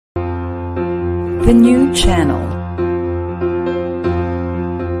The new channel.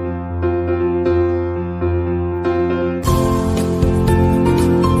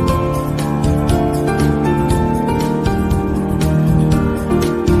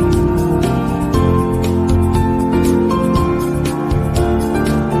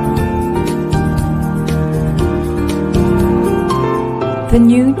 The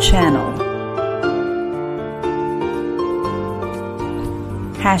new channel.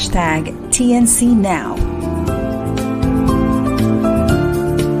 Hashtag TNC Now.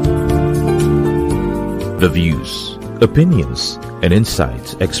 The views, opinions, and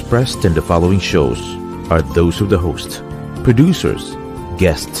insights expressed in the following shows are those of the host, producers,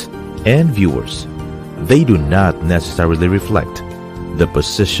 guests, and viewers. They do not necessarily reflect the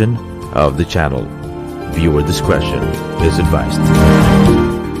position of the channel. Viewer discretion is advised.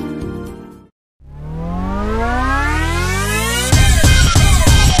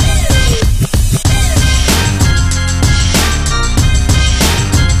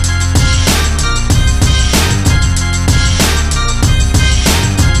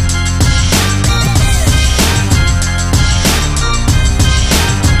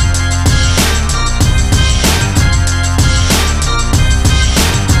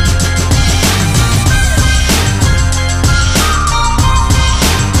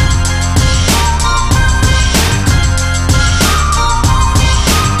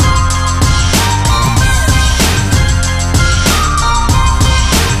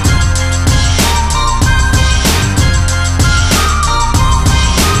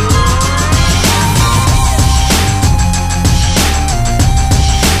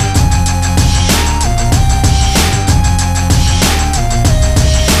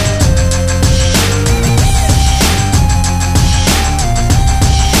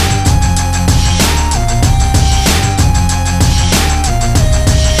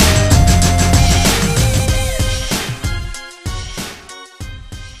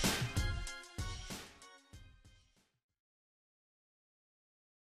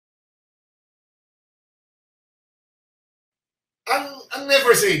 Ang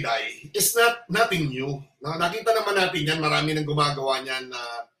never say die is nothing new. No? Nakita naman natin yan, marami nang gumagawa niyan,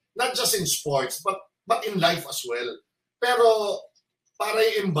 not just in sports, but in life as well. Pero para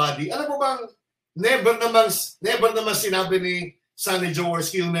i-embody, alam mo bang, never naman sinabi ni Sonny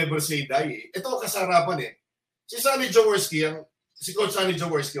Jaworski yung never say die. Ito kasarapan eh. Si Sonny Jaworski, si Coach Sonny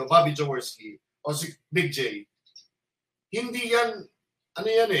Jaworski, o Bobby Jaworski, o si Big J, hindi yan,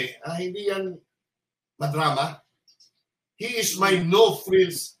 hindi yan madrama. He is my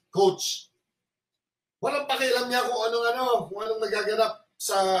no-frills coach. Walang pakialam niya kung anong nagaganap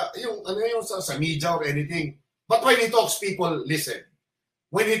sa sa media or anything. But when he talks, people listen.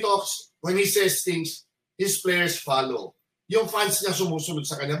 When he says things, his players follow. Yung fans niya sumusunod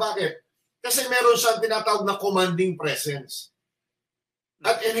sa kanya. Bakit? Kasi meron siyang tinatawag na commanding presence.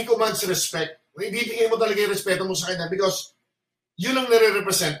 And he commands respect. Ibibigay mo talaga yung respeto mo sa kanya because yun ang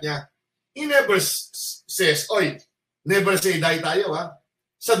nire-represent niya. He never says, oy, never say die tayo, ha?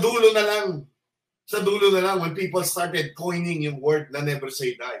 Sa dulo na lang when people started coining yung word na never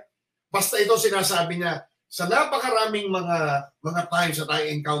say die. Basta ito sinasabi niya, sa napakaraming mga times na tayo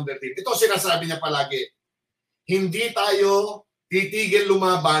encounter din, ito sinasabi niya palagi, hindi tayo titigil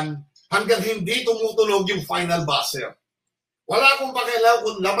lumaban hanggang hindi tumutunog yung final buzzer. Wala akong pakialam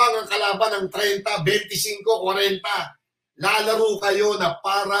kung lamang ang kalaban ng 30, 25, 40. Lalaro kayo na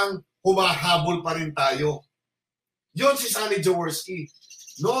parang humahabol pa rin tayo. Yun si Sonny Jaworski.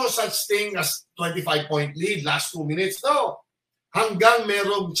 No such thing as 25-point lead, last 2 minutes. No. Hanggang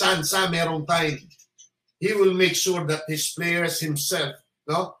merong tsansa, merong time. He will make sure that his players himself,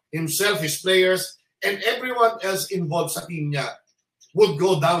 his players, and everyone else involved sa team niya would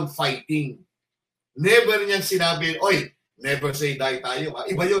go down fighting. Never niyan sinabi, oy, never say die tayo. Ha?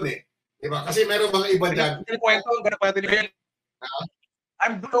 Iba yun eh. Diba? Kasi meron mga iba dyan.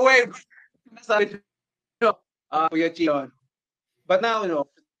 I'm away. But now,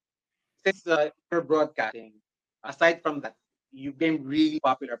 since you're broadcasting, aside from that, you became really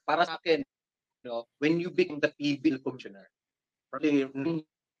popular. Para sa akin, when you became the PBL commissioner, probably 9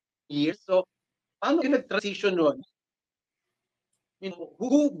 years, so paano yung nag-transition nun?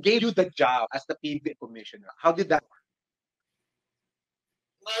 Who gave you the job as the PBL commissioner? How did that work?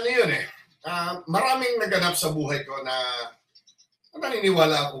 Ano yun eh. Maraming naganap sa buhay ko na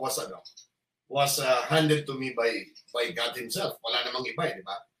naniniwala ako was handed to me by God himself. Wala namang iba di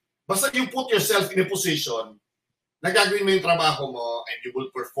ba? Basta you put yourself in a position na gagawin mo yung trabaho mo and you will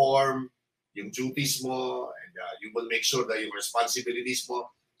perform yung duties mo and you will make sure that yung responsibilities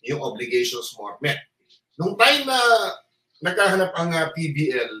mo, yung obligations mo are met. Nung time na nagkahanap ang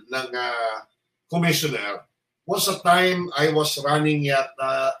PBL ng commissioner was a time I was running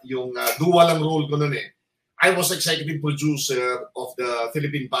yung dual ang role ko noon eh. I was executive producer of the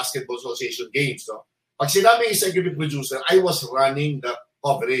Philippine Basketball Association Games. No? Pag sinabing executive producer, I was running the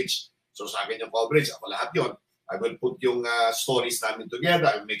coverage. So sa akin yung coverage, ako lahat yon. I will put yung stories namin together.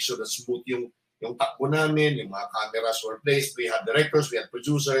 I will make sure that smooth yung takbo namin, yung mga cameras were placed. We had directors, we had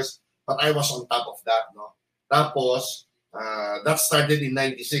producers, but I was on top of that. No? Tapos, that started in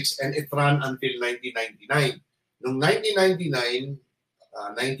 96 and it ran until 1999. Noong 1999,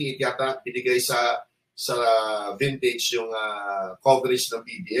 98 yata, binigay sa vintage yung coverage ng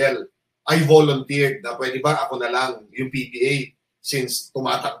PBL. I volunteered na pwede ba ako na lang yung PBA since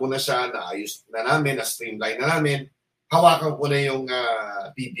tumatakbo na siya, naayos na namin, na-streamline na namin, hawakan ko na yung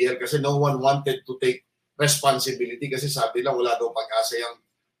PBL kasi no one wanted to take responsibility kasi sabi lang wala daw pag-asa yung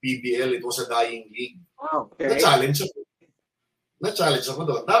PBL, it was a dying league. Wow, okay. Na-challenge ako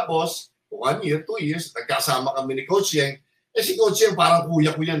doon. Tapos, 1 year, 2 years, nagkasama kami ni Coach Yeng. Si Coach Yeng parang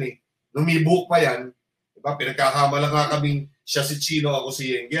kuya ko yan eh. Nung may book pa yan, diba? Pinagkakamalang nga kaming siya si Chino, ako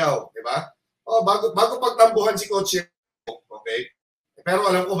si Yeng Giao, diba? Bago pagtambuhan si Coach Yeng, okay? Pero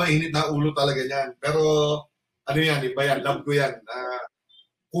alam ko mainit na ulo talaga niyan. Pero ano yan, iba yan, love ko yan.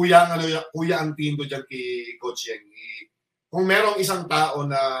 Kuya ang team ko dyan kay Coach Yeng. Kung merong isang tao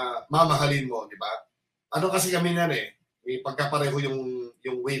na mamahalin mo, di ba? Ano kasi kami yan eh, may pagkapareho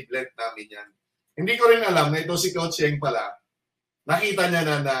yung wavelength namin yan. Hindi ko rin alam na ito si Coach Yeng pala, nakita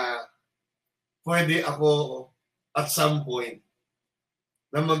niya na pwede ako at some point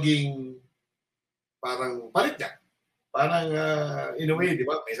na maging parang palit niya. Parang in a way, di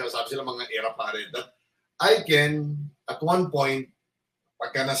ba? May sasabi sila mga era pa rin. That I can, at one point,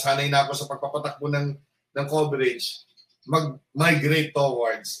 pagka nasanay na ako sa pagpapatakbo ng coverage, mag-migrate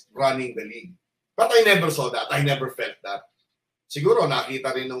towards running the league. But I never saw that. I never felt that. Siguro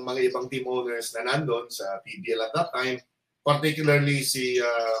nakita rin ng mga ibang team owners na nandun sa PBL at that time, particularly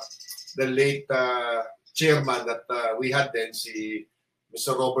the late chairman that we had then, si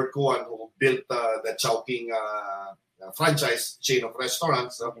Mr. Robert Kuan, who built the Chowking franchise chain of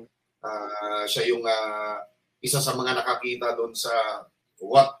restaurants. No? Siya yung isa sa mga nakakita doon sa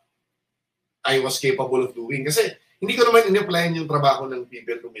what I was capable of doing. Kasi hindi ko naman in-applyan yung trabaho ng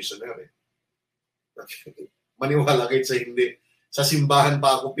PBL commissioner. Eh. Maniwala kayo sa hindi. Sa simbahan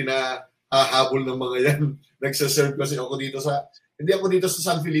pa ako pinahahabol ng mga yan. Nagsaserve kasi ako dito sa, hindi ako dito sa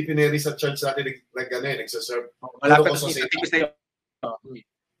San Felipe Neri sa church natin nagsaserve. Malapit sa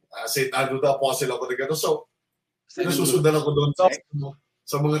St. Andrew the Apostle ako nagano. So, nasusundan ako doon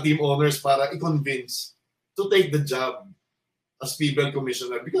sa mga team owners para i-convince to take the job as PBL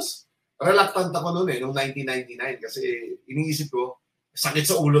commissioner because reluctant ako noon noong 1999 kasi iniisip ko, sakit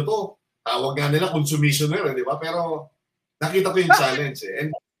sa ulo to. Tawag nga nila consumissioner, di ba? Pero nakita ko yung challenge eh. And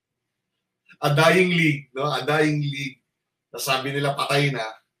a dying league, no? A dying league na sabi nila patay na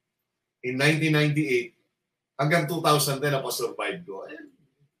in 1998 hanggang 2010 na pa-survive ko.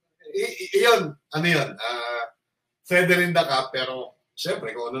 Iyon, ano yun? Feather in the cap, pero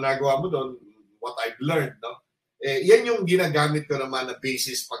syempre kung ano nagawa mo doon, what I've learned, no? Yan yung ginagamit ko naman na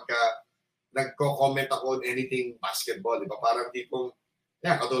basis pagka nagko-comment ako on anything basketball, di ba? Parang tipong,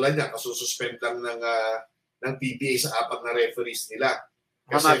 katulad niya, kasususpend lang ng PBA sa 4 na referees nila.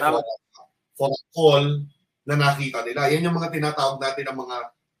 Kasi for a call na nakita nila. Yan yung mga tinatawag natin ng mga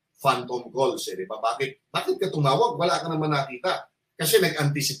phantom calls, di ba? Bakit ka tumawag? Wala ka naman nakita. Kasi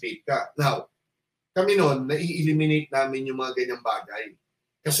nag-anticipate ka. Now, kami noon, nai-eliminate namin yung mga ganyang bagay.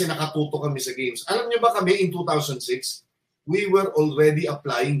 Kasi nakatuto kami sa games. Alam niyo ba kami in 2006, we were already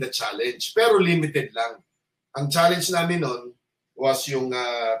applying the challenge. Pero limited lang. Ang challenge namin noon was yung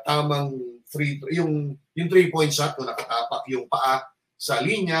tamang yung 3-point shot kung nakatapak yung paa sa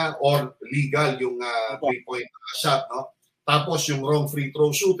linya or legal yung 3-point shot. No? Tapos yung wrong free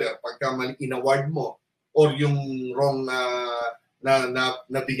throw shooter pagka in-award mo or yung wrong na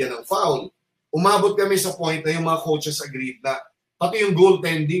nabigyan ng foul. Umabot kami sa point na yung mga coaches agreed na pati yung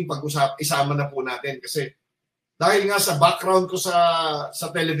goaltending isama na po natin kasi dahil nga sa background ko sa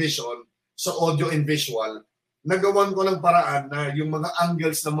television, sa audio and visual, nagawan ko ng paraan na yung mga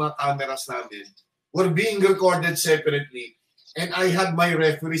angles ng mga cameras namin were being recorded separately and I had my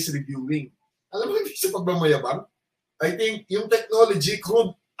referees reviewing. Alam mo, hindi sa pagmamayabang. I think yung technology,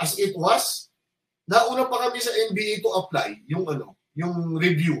 crude as it was, nauna pa kami sa NBA to apply yung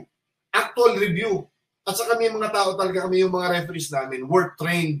review. Actual review. At saka may mga tao talaga kami, yung mga referees namin, were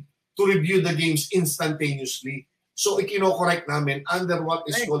trained to review the games instantaneously. So, ikino-correct namin under what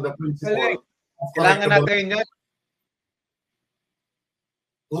is called the principle of kailangan natin yan.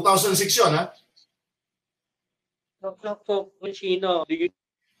 2006 yun, ha? So, Chino, do you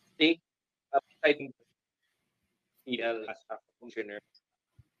think I think PL as a commissioner,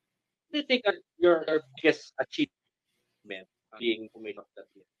 what do you think are your biggest achievement being commissioner of that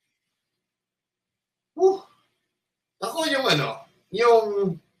year? Ako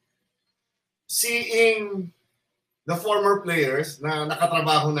yung seeing the former players na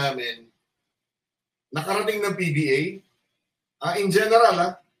nakatrabaho namin, nakarating ng PBA, in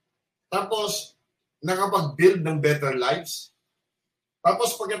general, tapos nakapag-build ng better lives.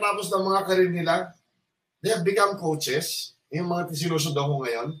 Tapos pagkatapos ng mga career nila, they have become coaches. Yung mga sinusundan ko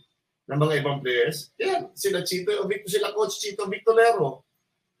ngayon ng mga ibang players. Yan, sila Coach Chito Victorero.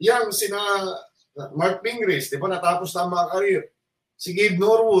 Yan, sina Mark Pingris, di ba, natapos na ang mga career. Si Gabe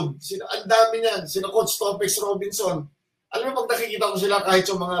Norwood, ang dami niyan. Sina Coach Topex Robinson. Alam mo, pag nakikita ko sila kahit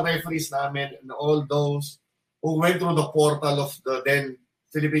yung mga referees namin and all those who went through the portal of the then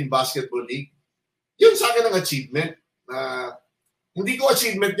Philippine Basketball League, yun sa akin ang achievement. Hindi ko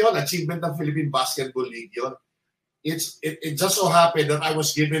achievement yun, achievement ng Philippine Basketball League yun. It just so happened that I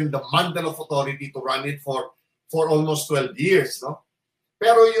was given the mantle of authority to run it for almost 12 years, no?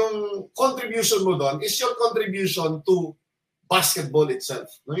 Pero yung contribution mo doon is your contribution to basketball itself.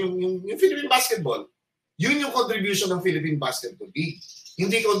 No? Yung Philippine Basketball, yun yung contribution ng Philippine Basketball League.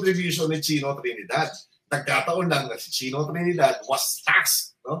 Hindi contribution ni Chino Trinidad. Nagkataon lang na si Chino Trinidad was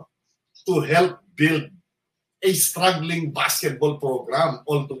tasked, no, to help build a struggling basketball program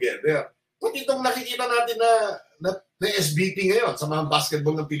altogether. Kung itong nakikita natin na SBP ngayon sa mga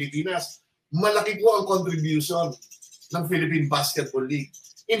basketball ng Pilipinas, malaki po ang contribution ng Philippine Basketball League.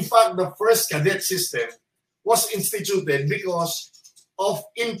 In fact, the first cadet system was instituted because of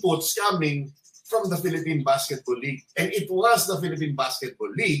inputs coming from the Philippine Basketball League. And it was the Philippine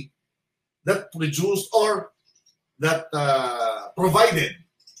Basketball League that produced or that provided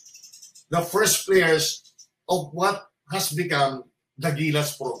the first players of what has become the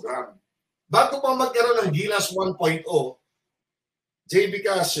Gilas program. Bago pa magkaroon ng Gilas 1.0, JB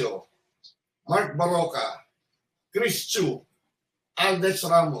Casio, Mark Baroca, Chris Chu, Aldex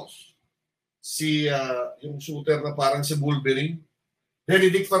Ramos, yung shooter na parang si Wolverine,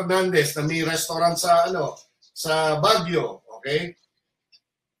 Benedict Fernandez na may restaurant sa Baguio, okay?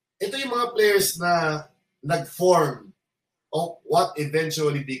 Ito yung mga players na nag-form of what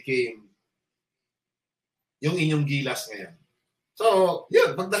eventually became yung inyong Gilas ngayon. So,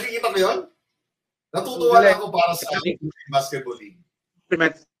 yun, pag nakikita ko yun, natutuwa na ako para sa Basketball League.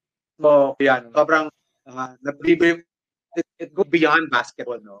 Mo yan, sobrang it goes beyond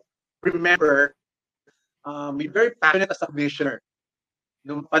basketball, no? Remember, you're very passionate as a commissioner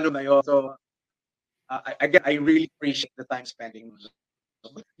nung ano na yun. So, again, I really appreciate the time spending.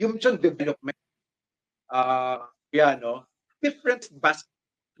 Yung development, no? Different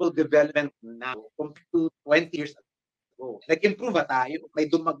basketball development now compared to 20 years ago. Nag-improve ba tayo? May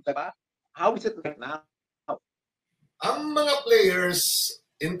dumagdag ba? How is it right now? Ang mga players,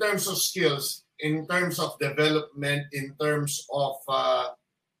 in terms of skills, in terms of development, in terms of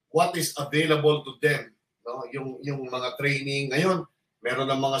what is available to them, no? Yung mga training. Ngayon, meron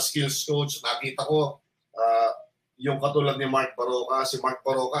ng mga skills coach. Nakita ko, yung katulad ni Mark Baroca, si Mark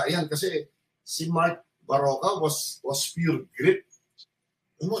Baroca. Ayan, kasi si Mark Baroca was pure grit.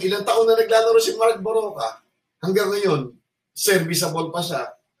 Ilang taon na naglalaro si Mark Baroca. Hanggang ngayon, serviceable pa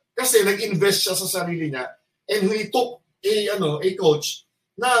siya. Kasi nag-invest siya sa sarili niya and he took a coach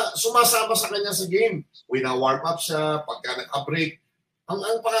na sumasama sa kanya sa game. Wina-warm up siya, pagka nag-break.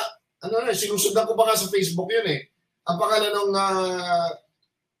 Sinusundan ko pa nga sa Facebook yun eh. Ang pangalan ng,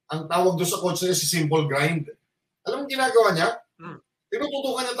 ang tawag doon sa coach niya, si Simple Grind. Alam mo ginagawa niya?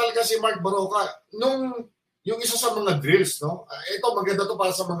 Tinututukan niya talaga si Mark Baroca yung isa sa mga drills, no? Ito, maganda to para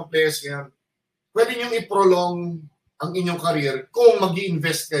sa mga players ngayon. Pwede niyong i-prolong ang inyong career kung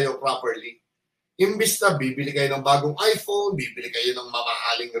mag-i-invest kayo properly. Imbis na bibili kayo ng bagong iPhone, bibili kayo ng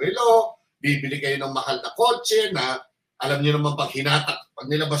mamahaling relo, bibili kayo ng mahal na kotse na alam niyo naman pag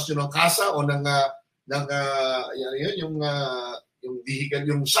nilabas niyo ng kasa o yung vehicle,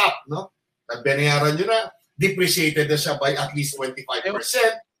 yung shop, no? Nagbenayaran niyo na, depreciated na siya by at least 25%.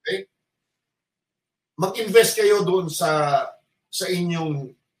 Okay? Mag-invest kayo doon sa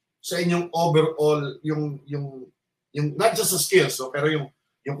inyong overall yung not just the skills, no? Pero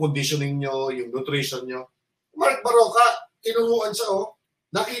yung conditioning nyo, yung nutrition nyo. Mark Baroca, tinuruan siya,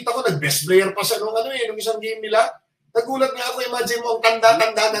 nakita ko, nag-best player pa siya nung isang game nila. Nagulat nga ako, imagine mo, ang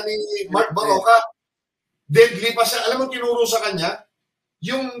tanda-tanda na ni Mark Baroca. Deadly pa siya. Alam mo, tinuro sa kanya,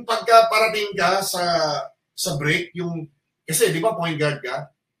 yung pagka-parating ka sa break, kasi di ba point guard ka?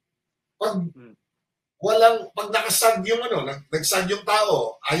 Pag nakasag nagsag yung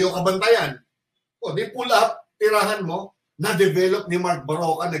tao, ayaw ka bantayan. Di pull up, tirahan mo, na-develop ni Mark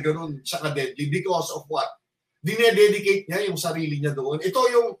Baroka na gano'n siya ka-deadly because of what? Dinededicate niya yung sarili niya doon. Ito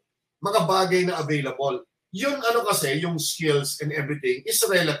yung mga bagay na available. Yun ano kasi, yung skills and everything is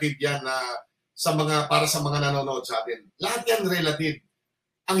relative yan na para sa mga nanonood sa atin. Lahat yan relative.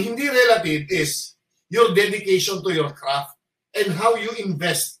 Ang hindi relative is your dedication to your craft and how you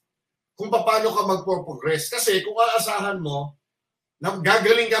invest kung paano ka magpo-progress. Kasi kung aasahan mo na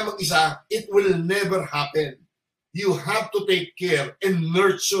gagaling ka mag-isa, it will never happen. You have to take care and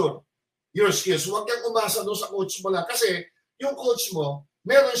nurture your skills. Huwag kang umasa doon sa coach mo lang. Kasi yung coach mo,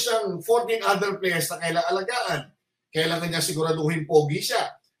 meron siyang 14 other players na kailangan alagaan. Kailangan niya siguraduhin pogi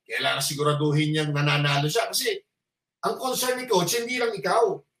siya. Kailangan siguraduhin niyang nananalo siya. Kasi ang concern ni coach, hindi lang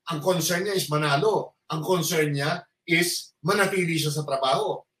ikaw. Ang concern niya is manalo. Ang concern niya is manatili siya sa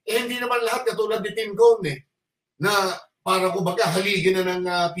trabaho. Hindi naman lahat katulad ni Tim Cone na para kumbaga haligin na ng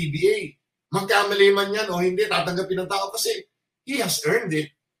PBA. Magkamali man yan o hindi, tatanggapin ng tao kasi he has earned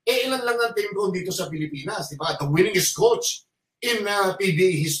it. Ilan lang ang Tim Cone dito sa Pilipinas, di ba? The winningest coach in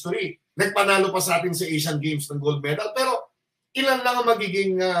PBA history. Nagpanalo pa sa atin sa Asian Games ng gold medal. Pero ilan lang ang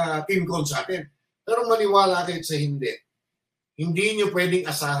magiging Tim Cone sa atin. Pero maniwala kayo sa hindi. Hindi nyo pwedeng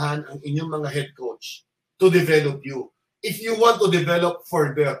asahan ang inyong mga head coach to develop you. If you want to develop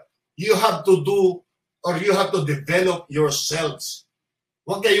further, you have to do or you have to develop yourselves.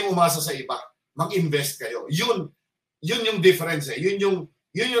 Huwag kayong umasa sa iba. Mag-invest kayo. Yun yung difference. Yun yung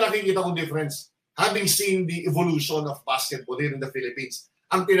nakikita kong difference. Having seen the evolution of basketball here in the Philippines,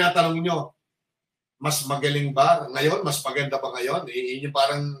 ang tinatanong nyo, mas magaling ba ngayon? Mas maganda ba ngayon?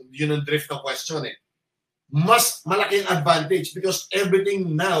 Yun ang drift ng question eh. Mas malaking advantage because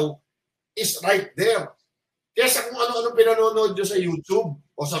everything now is right there. Kesa kung ano-ano pinanonood nyo sa YouTube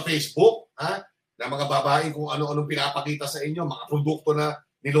o sa Facebook, na mga babae kung ano-ano pinapakita sa inyo, mga produkto na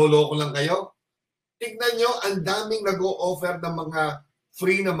niloloko lang kayo, tignan nyo, ang daming nag-o-offer ng mga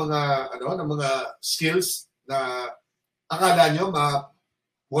free na mga skills na akala nyo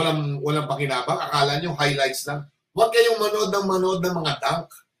walang pakinabang, akala nyo highlights lang. Huwag kayong manood ng mga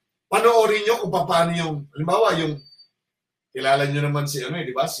dunk. Panoorin nyo kung paano yung, halimbawa, yung, kilala nyo naman si,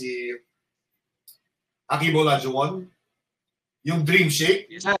 di ba, si Hakeem Olajuwon, yung Dream Shake.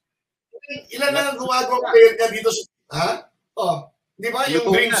 Ilan na ang gumagawang player ka dito sa, di ba,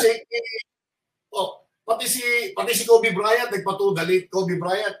 yung Dream Shake, pati si Kobe Bryant, Kobe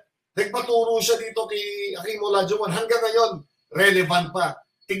Bryant, nagpaturo siya dito kay Hakeem Olajuwon. Hanggang ngayon, relevant pa.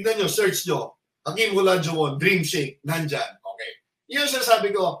 Tignan nyo, search nyo, Hakeem Olajuwon, Dream Shake, nandyan. Okay. Yun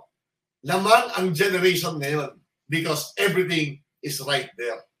sabi ko, laman ang generation ngayon because everything is right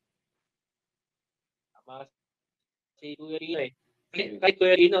there. Si Kuya Rino Kay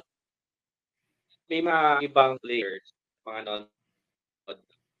Kuya Rino, may mga ibang players, mga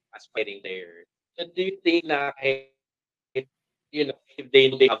non-aspiring players. So do you think na kahit, if they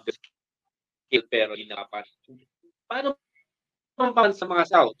have the skill pero hindi nakapasok, paano naman sa mga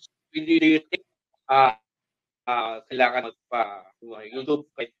scouts? Do you think kailangan YouTube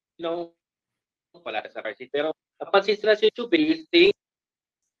kahit wala sa varsity? Pero napansin sila sa YouTube, do you think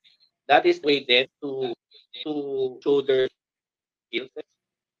that is way then to show their skills?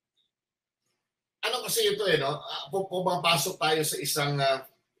 Ano kasi ito no? Pumapasok tayo sa isang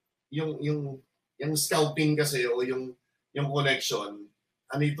yung scouting kasi o yung connection.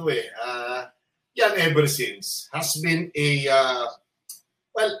 Ano ito yan ever since has been a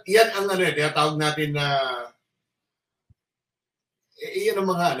yan ang tinatawag natin na yan ang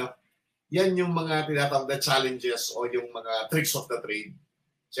mga yan yung mga tinatawag na challenges o yung mga tricks of the trade.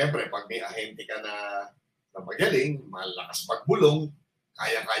 Siyempre, pag may ahente ka na magaling, malakas pagbulong,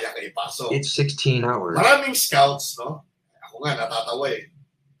 kaya-kaya ka ipasok. It's 16 hours. Maraming scouts, no? Ako nga, natatawa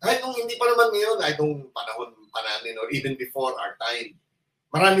Kahit nung hindi pa naman ngayon, kahit nung panahon pa namin or even before our time,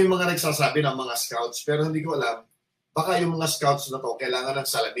 maraming mga nagsasabi ng mga scouts, pero hindi ko alam, baka yung mga scouts na to kailangan ng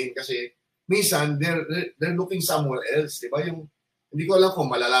salamin kasi minsan they're looking somewhere else, di ba? Yung hindi ko alam kung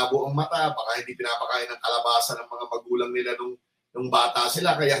malalabo ang mata, baka hindi pinapakain ng kalabasa ng mga magulang nila nung bata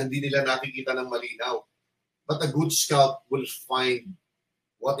sila, kaya hindi nila nakikita ng malinaw. But a good scout will find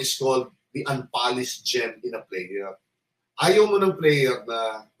what is called the unpolished gem in a player. Ayaw mo ng player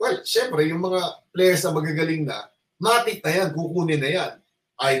na, well, syempre, yung mga players na magagaling na, matik na yan, kukunin na yan.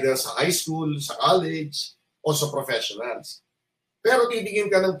 Either sa high school, sa college, o sa professionals. Pero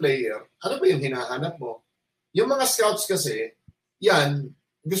titingin ka ng player, ano ba yung hinahanap mo? Yung mga scouts kasi, yan,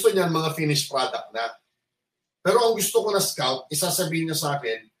 gusto niyan mga finished product na. Pero ang gusto ko na scout, isasabihin niya sa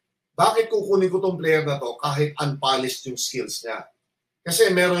akin, bakit kukunin ko tong player na to kahit unpolished yung skills niya?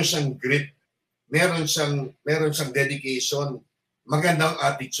 Kasi meron siyang grit, meron siyang dedication, magandang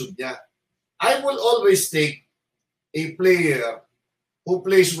attitude niya. I will always take a player who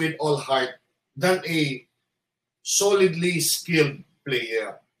plays with all heart than a solidly skilled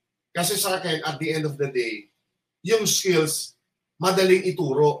player. Kasi sa akin, at the end of the day, yung skills, madaling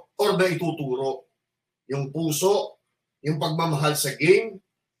ituro or na ituturo. Yung puso, yung pagmamahal sa game,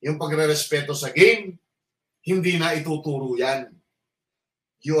 yung pagrerespeto sa game, hindi na ituturo yan.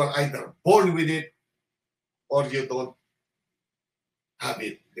 You are either born with it or you don't have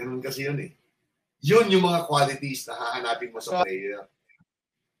it. Ganun kasi yun eh. Yun yung mga qualities na hahanapin mo sa player.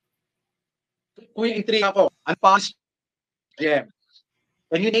 Kung yung intrigue ako, unpolished gem.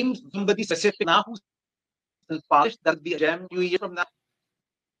 Can you name somebody specific na who's unpolished that be a gem 2 years from now?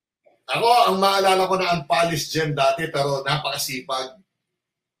 Ako, ang maalala ko na unpolished gem dati pero napakasipag.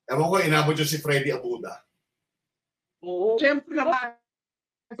 Ewan ko, inabot yun si Freddy Abuda. Oo, siyempre naman.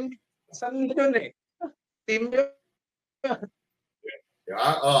 Saan yun eh? Team yun. Diba?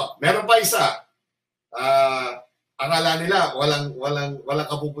 Oh, meron pa isa. Akala nila walang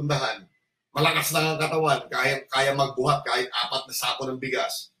kapupuntahan. Malakas lang ang katawan, kaya magbuhat kahit 4 na sako ng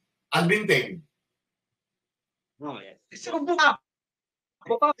bigas. Albinteng. Oh, yes. Sino buka?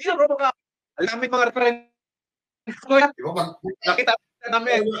 Sino buka? Alamit mga reference. Diba? Nakita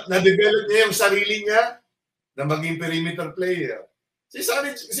namin. Na-develop niya yung sarili niya na maging perimeter player. Si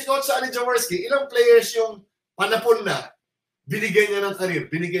Coach Sally Jaworski, ilang players yung panapon na binigyan niya ng career,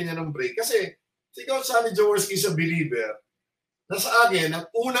 binigyan niya ng break. Kasi si Coach Sally Jaworski is a believer na sa akin,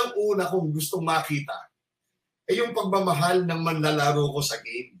 ang unang-una kong gustong makita ay yung pagmamahal ng manlalaro ko sa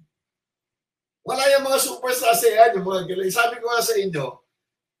game. Wala yung mga superstars yan, yung mga galing. Sabi ko nga sa inyo,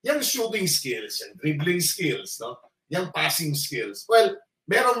 yung shooting skills, yung dribbling skills, no? Yung passing skills. Well,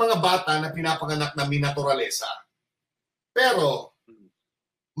 merong mga bata na pinapanganak na minaturalesa. Pero,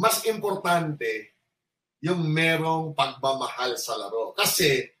 mas importante yung merong pagmamahal sa laro.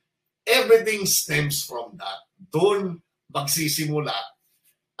 Kasi, everything stems from that. Doon magsisimula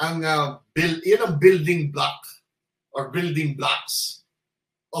ang yun ang building block or building blocks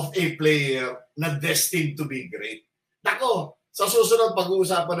of a player na destined to be great. Nako, sa susunod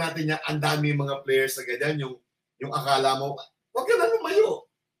pag-uusapan natin yan, ang dami mga players na ganyan, yung akala mo, wag ka na lumayo.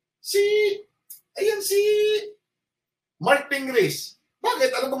 Si Mark Pingris.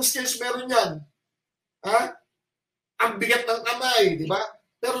 Bakit? Ano bang skills meron yan? Ha? Ang bigat ng kamay, di ba?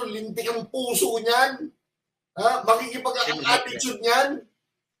 Pero lintik ang puso niyan. Ang attitude niyan.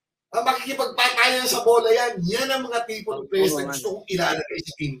 Makikipagpatayan sa bola yan. Yan ang mga tipo ng players na gusto kong ilalagay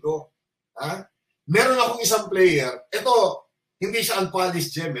sa team ko. Meron akong isang player. Ito, hindi siya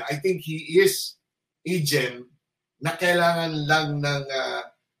unpolished gem. I think he is a gem na kailangan lang ng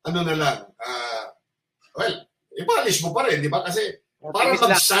i-polish mo pa rin, di ba? Kasi para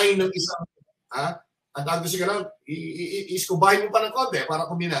mag-shine ng isang, ang tawag ko lang, iskubahin mo pa ng konti para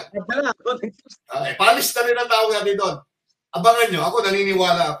kuminag. Polish na rin ang tawag natin doon. Abangan nyo, ako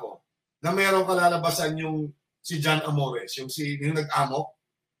naniniwala ako na mayroong kalalabasan yung si John Amores, yung nag-amok,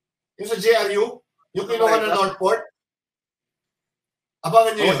 yung sa JRU, yung kinuha ng Northport.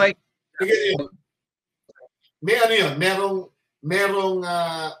 Abangan nyo yun. May ano yun, merong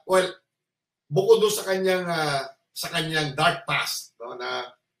bukod doon sa kanyang dark past, no,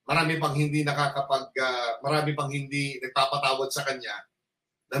 na marami pang hindi nagpapatawad sa kanya.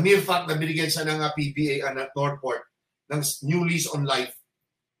 The mere fact na binigyan siya ng PBA at Northport ng new lease on life.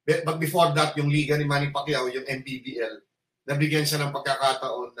 But before that, yung liga ni Manny Pacquiao, yung MPBL, nabigyan siya ng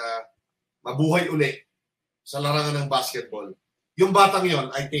pagkakataon na mabuhay uli sa larangan ng basketball. Yung batang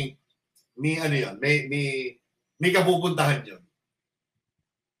yon, I think, may kapupuntahan yun.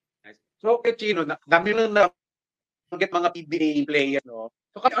 So, kay Chino, dami na mga PBA players, no?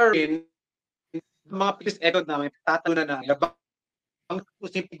 So, kay Erwin, mga previous episode namin, tatalo na labang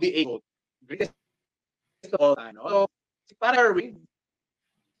si PBA ko. So, si para Erwin,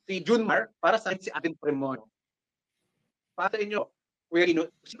 si Junmar, para sa si Atin Premono. Para sa inyo, where you know,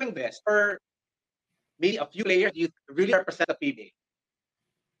 sino best? Or maybe a few players you really represent the PBA?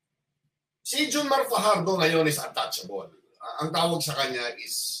 Si Junmar Fajardo ngayon is untouchable. Ang tawag sa kanya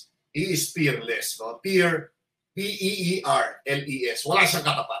is, he is peerless. No? Peer, P-E-E-R-L-E-S. Wala siyang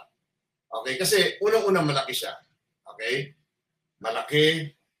katapat. Okay? Kasi unang-unang malaki siya. Okay?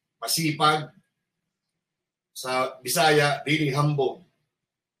 Malaki, masipag, sa Bisaya, really humble.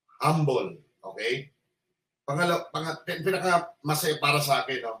 Okay? Pinaka masaya para sa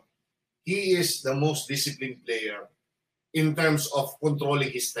akin, no? He is the most disciplined player in terms of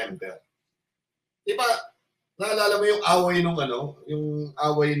controlling his temper. Diba, naalala mo yung away yung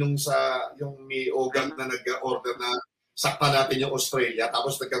may Ogang na nag-order na sakta natin yung Australia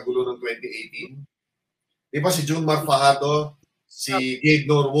tapos nagkagulo ng 2018. Diba si Junmar Fajardo, si Gabe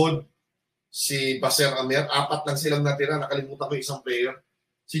Norwood, si Baser Amer, 4 lang silang natira, nakalimutan ko isang player.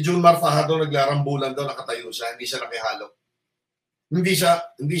 Si Junmar Fajardo naglarambulan daw, nakatayo siya, hindi siya nakihalo. Hindi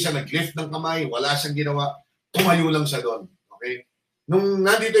siya nag-lift ng kamay, wala siyang ginawa, tumayo lang siya doon. Okay? Nung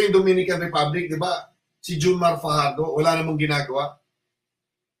nandito yung Dominican Republic, di ba, si Junmar Fajardo, wala namang ginagawa.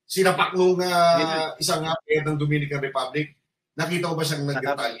 Sinapak nung isang player ng Dominican Republic, nakita ko ba siyang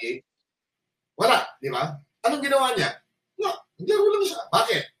nag-retaliate? Wala, di ba? Anong ginawa niya? Naglaro lang siya.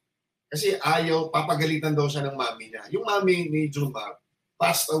 Bakit? Kasi ayaw, papagalitan daw siya ng mami niya. Yung mami ni Junmar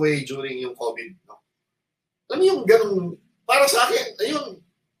passed away during yung COVID. No? Alam mo yung ganun, para sa akin,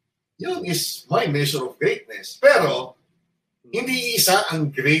 yun is my measure of greatness. Pero, hindi isa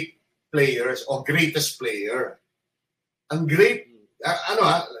ang great players o greatest player. Ang great,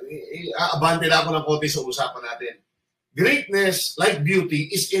 abante na ako ng konti sa usapan natin. Greatness, like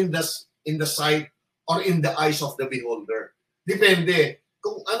beauty, is in the sight or in the eyes of the beholder. Depende.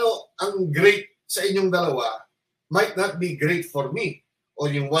 Kung ano ang great sa inyong dalawa might not be great for me. O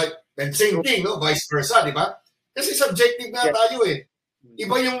yung what, and same thing, no? Vice versa, di ba? Kasi subjective na tayo eh.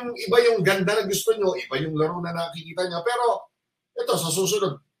 Iba yung ganda na gusto nyo, iba yung laro na nakikita nyo. Pero, ito, sa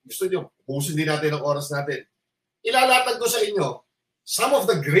susunod, gusto nyo, ubusin din natin ang oras natin. Ilalatag ko sa inyo, some of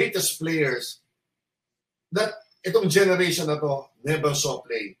the greatest players that itong generation na to never saw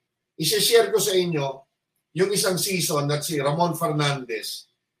play. I-share ko sa inyo yung isang season that si Ramon Fernandez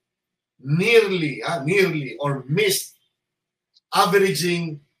nearly or missed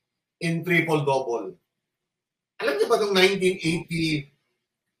averaging in triple-double. Alam niyo ba itong 1984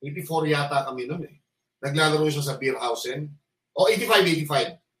 yata kami noon eh. Naglalaro siya sa Beerhausen. O 85.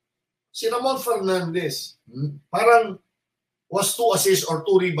 Si Ramon Fernandez parang was 2 assists or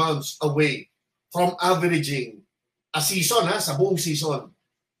 2 rebounds away from averaging a season sa buong season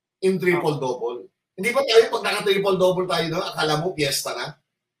in triple-double. Hindi ba tayo pag naka-triple-double tayo doon, akala mo piyesta na?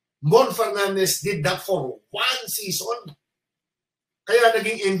 Mon Fernandez did that for 1 season. Kaya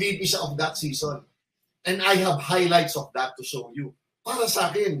naging MVP siya of that season. And I have highlights of that to show you. Para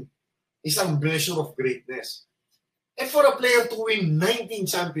sa akin, isang measure of greatness. And for a player to win 19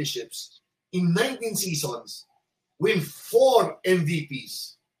 championships in 19 seasons, win 4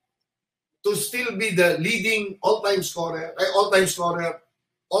 MVPs, to still be the leading all-time scorer,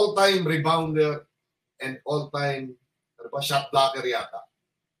 all-time rebounder, and all-time shot blocker yata.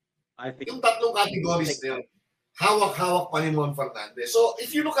 I think yung tatlong categories na yun, hawak-hawak pa ni Mon Fernandez. So,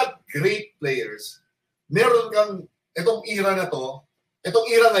 if you look at great players, meron kang, itong era na to, itong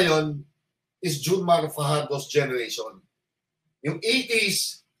era ngayon is Junmar Fajardo's generation. Yung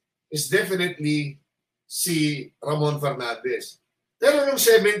 80s is definitely si Ramon Fernandez. Pero yung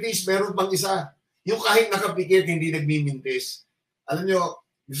 70s, meron pang isa. Yung kahit nakapikit, hindi nagmimintis. Alam nyo,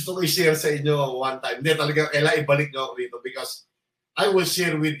 gusto ko i-share sa inyo one time. Hindi, talaga kailangan ibalik nyo ako dito because I will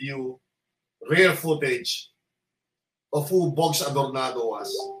share with you rare footage of who Bogs Adornado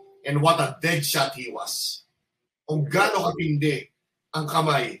was and what a dead shot he was. Kung gaano katindi ang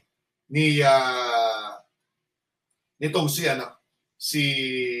kamay ni nitong si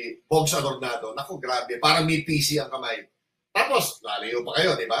Bogs Adornado. Naku, grabe. Parang may PC ang kamay. Tapos, lalayo pa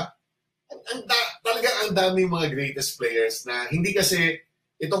kayo, di ba? Talagang ang dami mga greatest players na hindi kasi,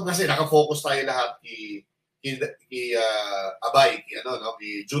 itong kasi nakafocus tayo lahat kay Abay, kay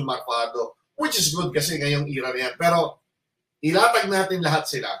Junmar Fajardo, which is good kasi ngayong era na yan. Pero, ilatag natin lahat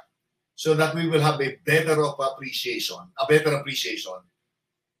sila so that we will have a better appreciation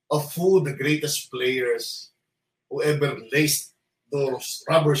of who the greatest players who ever laced those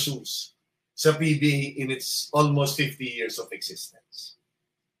rubber shoes sa PBA in its almost 50 years of existence.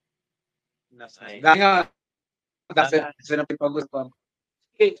 Dahil kasi na pag-usapan.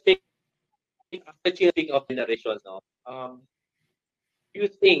 Speaking of generations, no? You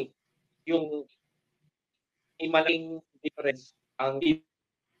think yung malaking difference ang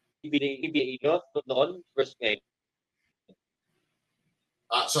PBA noon versus ngayon?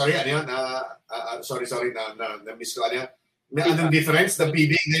 Sorry, ano yan? Sorry, na-miss ko. Ano yan? May anong difference ng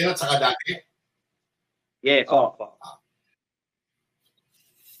PBA ngayon at saka dati? Yes.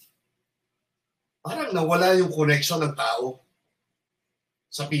 Parang nawala yung connection ng tao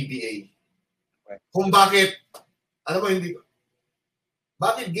sa PBA. Kung bakit,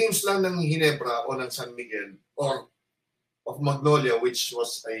 bakit games lang ng Ginebra o ng San Miguel or of Magnolia, which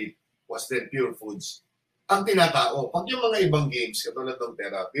was then Pure Foods, ang tinatao. Pag yung mga ibang games, katulad ng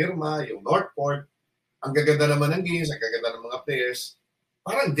Terra Firma, yung Northport, ang gaganda naman ng games, ang gaganda ng mga players,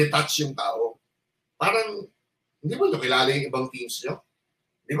 parang detach yung tao. Parang, hindi ba nyo kilala yung ibang teams nyo?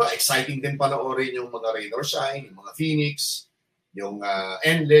 Di ba, exciting din panoorin yung mga Rain or Shine, yung mga Phoenix, yung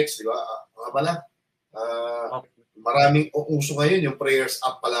NLEX, di ba? Mga pala, maraming uso ngayon yung prayers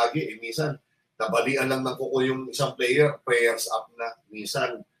up palagi. Minsan, nabalian lang ng kuko yung isang player, prayers up na.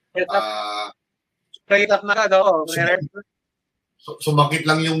 Minsan, prayers up na ka daw. Sumakit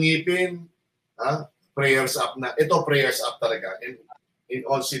lang yung ngipin, prayers up na. Ito, prayers up talaga. In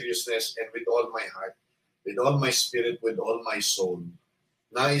all seriousness and with all my heart, with all my spirit, with all my soul,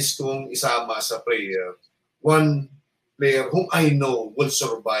 nais kong isama sa prayer one player whom I know will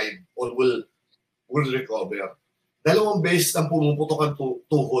survive or will recover. 2 beses nang pumuputok ang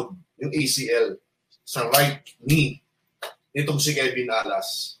tuhod, yung ACL, sa right knee nitong si Kevin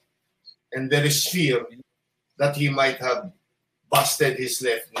Alas. And there is fear that he might have busted his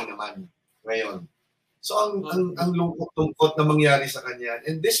left knee naman ngayon. So ang lungkot-lungkot na mangyari sa kanya.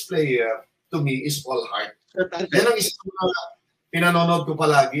 And this player, to me, is all heart. Yan ang isa na pinanonood ko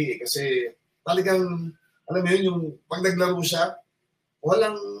palagi kasi talagang, alam mo yun, yung pag naglaro siya,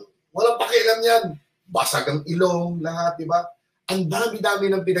 walang pakialam yan. Basag ang ilong, lahat, di ba? Ang dami-dami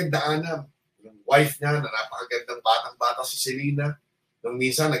ng pinagdaanan. Yung wife niya, na napakagandang batang-bata si Selena, nung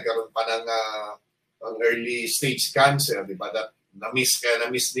minsan nagkaroon pa ng early stage cancer, di ba? Na-miss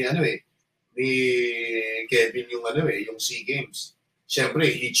ni Kevin yung yung SEA Games. Siyempre,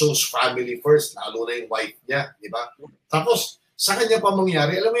 he chose family first, lalo na yung wife niya, di ba? Tapos, sa kanya pa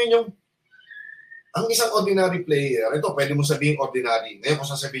mangyari, alam mo yun yung, ang isang ordinary player, ito, pwede mo sabihin ordinary. Ngayon ko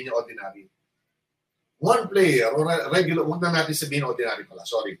sasabihin niya ordinary. One player, or regular, huwag na natin sabihin ordinary pala,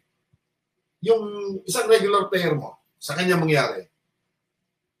 sorry. Yung isang regular player mo, sa kanya mangyari,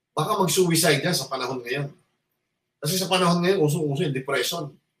 baka mag-suicide yan sa panahon ngayon. Kasi sa panahon ngayon, usong-uso yung depression.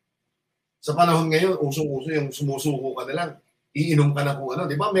 Sa panahon ngayon, usong-uso yung sumusuko ka na lang. Iinom ka na kung ano.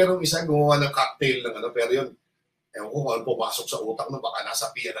 Di ba merong isa gumawa ng cocktail ng pero yun, ewan ko kung ano pumasok sa utak no, baka nasa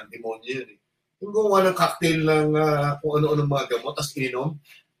piyan ng demonyo yun. Yung gumawa ng cocktail ng kung ano-ano mga gamot, tapos ininom,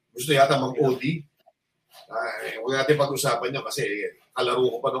 gusto yata mag-OD. Huwag natin pag-usapan nyo kasi kalaro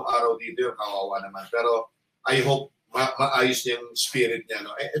ko pa nung araw dito yung kawawa naman. Pero I hope maayos niya yung spirit niya.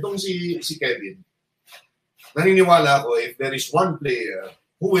 No? Itong si Kevin, naniniwala ako if there is one player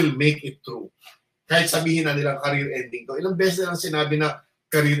who will make it through. Kahit sabihin na nilang career ending to. Ilang beses na lang sinabi na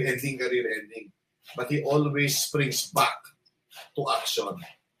career ending. But he always springs back to action.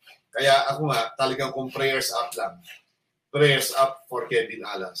 Kaya ako nga, talagang kung prayers up lang. Prayers up for Kevin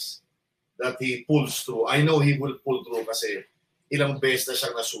Alas. That he pulls through. I know he will pull through kasi ilang beses na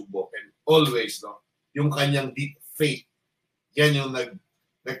siyang nasubok. And always, no, yung kanyang deep faith, yan yung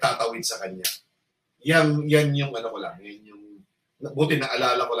nagtatawid sa kanya. Yan yung ko lang, yan yung buti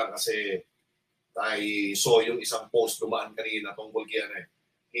naalala ko lang kasi tayo saw yung isang post dumaan kanina tungkol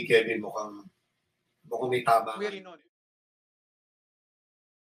kay Kevin mukhang may tama.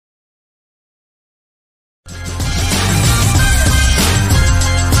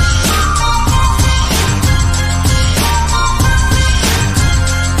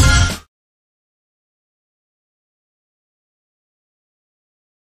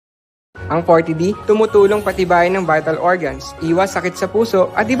 Ang 40D, tumutulong patibayin ng vital organs, iwas sakit sa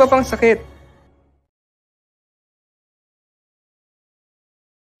puso at iba pang sakit.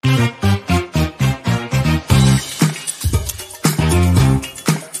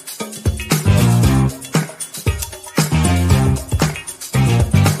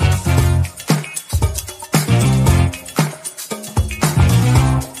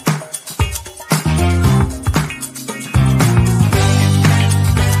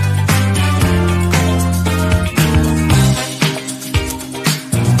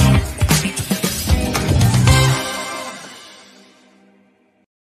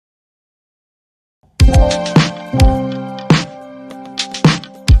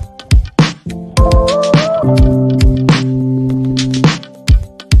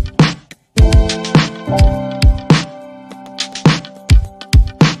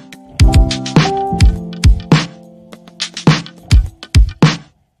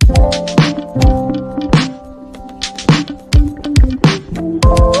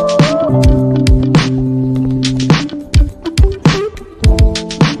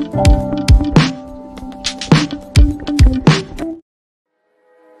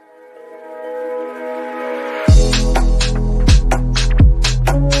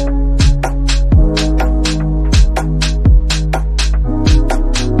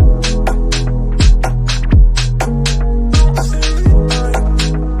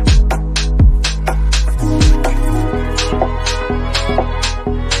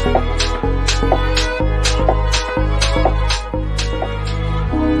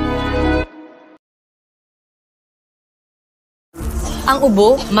 Ang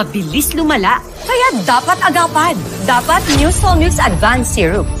ubo, mabilis lumala, kaya dapat agapan. Dapat New Solmux Advanced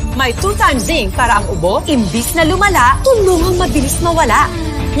Syrup. May 2 times zinc para ang ubo, imbis na lumala, tulungang mabilis mawala.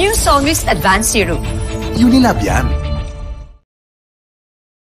 New Solmist Advanced Serum. Unilab yan.